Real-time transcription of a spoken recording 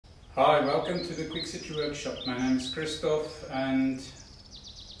Hi, welcome to the Quick City Workshop. My name is Christoph and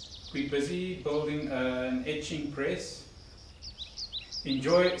we're busy building an etching press.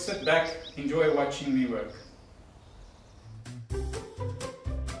 Sit back, enjoy watching me work.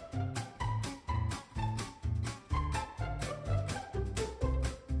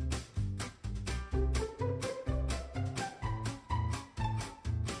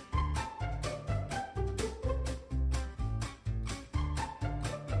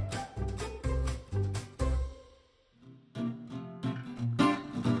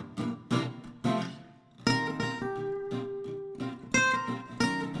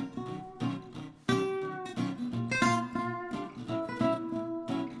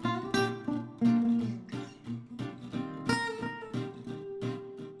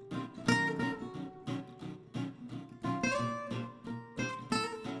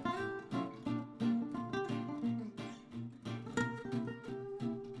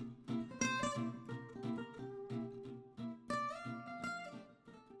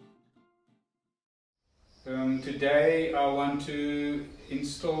 Today I want to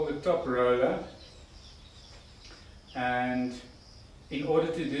install the top roller, and in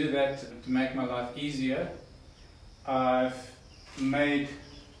order to do that, to make my life easier, I've made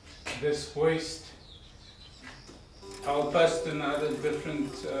this hoist. I'll post another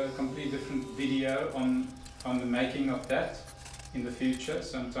complete different video on the making of that in the future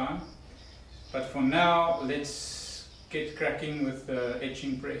sometime. But for now, let's get cracking with the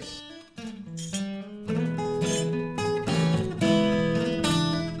etching press.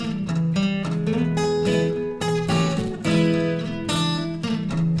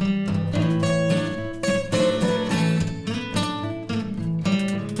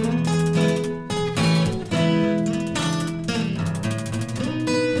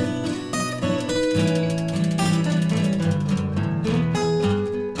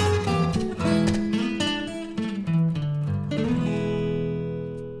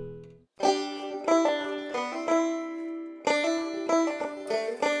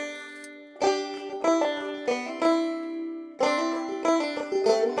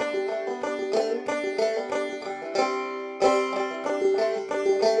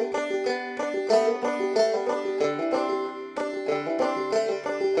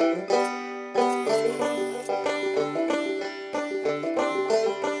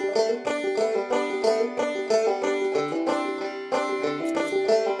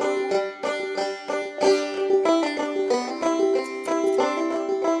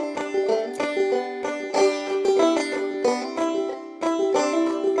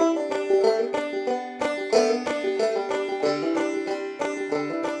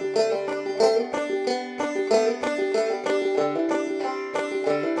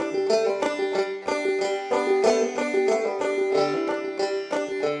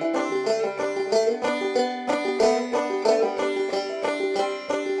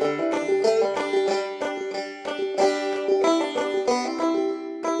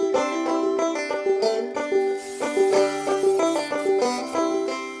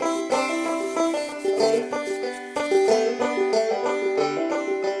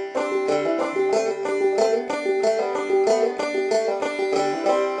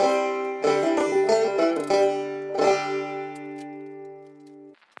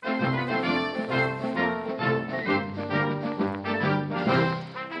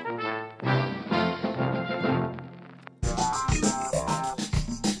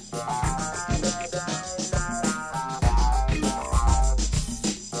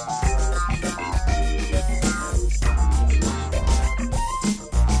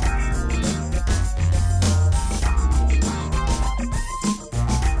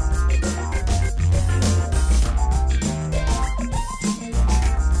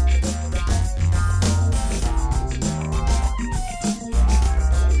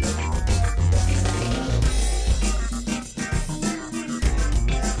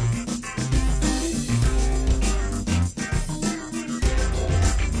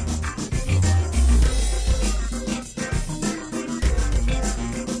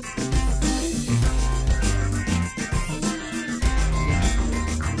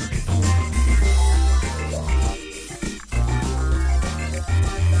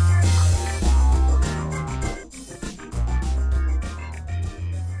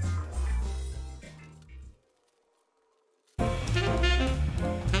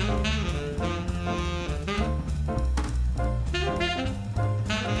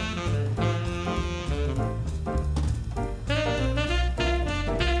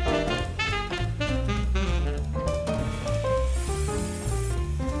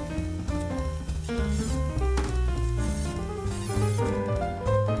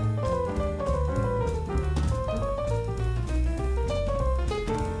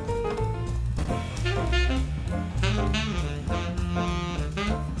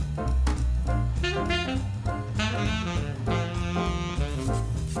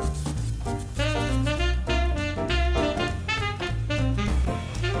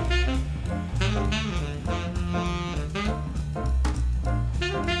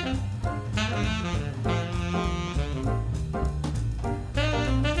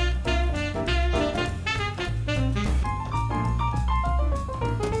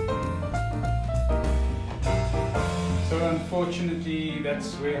 unfortunately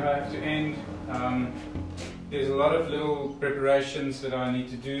that's where I have to end. There's a lot of little preparations that I need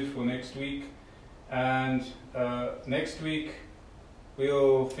to do for next week, and next week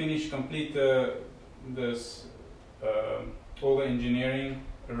we'll complete all the engineering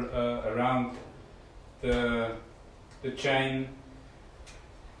around the chain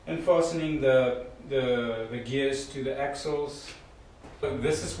and fastening the gears to the axles. So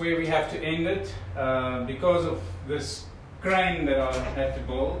this is where we have to end it because of this crane that I had to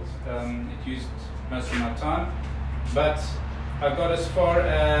build. It used most of my time, but I got as far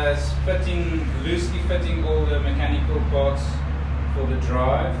as loosely fitting all the mechanical parts for the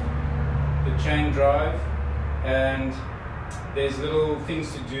drive, the chain drive, and there's little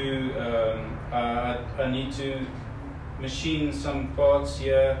things to do. I need to machine some parts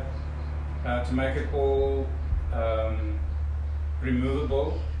here to make it all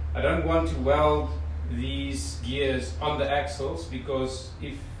removable. I don't want to weld these gears on the axles, because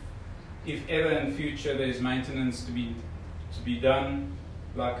if ever in future there's maintenance to be done,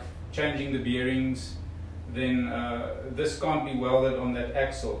 like changing the bearings, then this can't be welded on that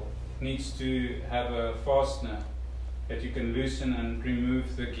axle. It needs to have a fastener that you can loosen and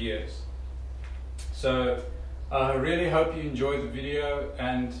remove the gears. So I really hope you enjoyed the video,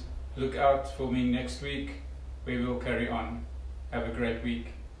 and look out for me next week where we'll carry on. Have a great week.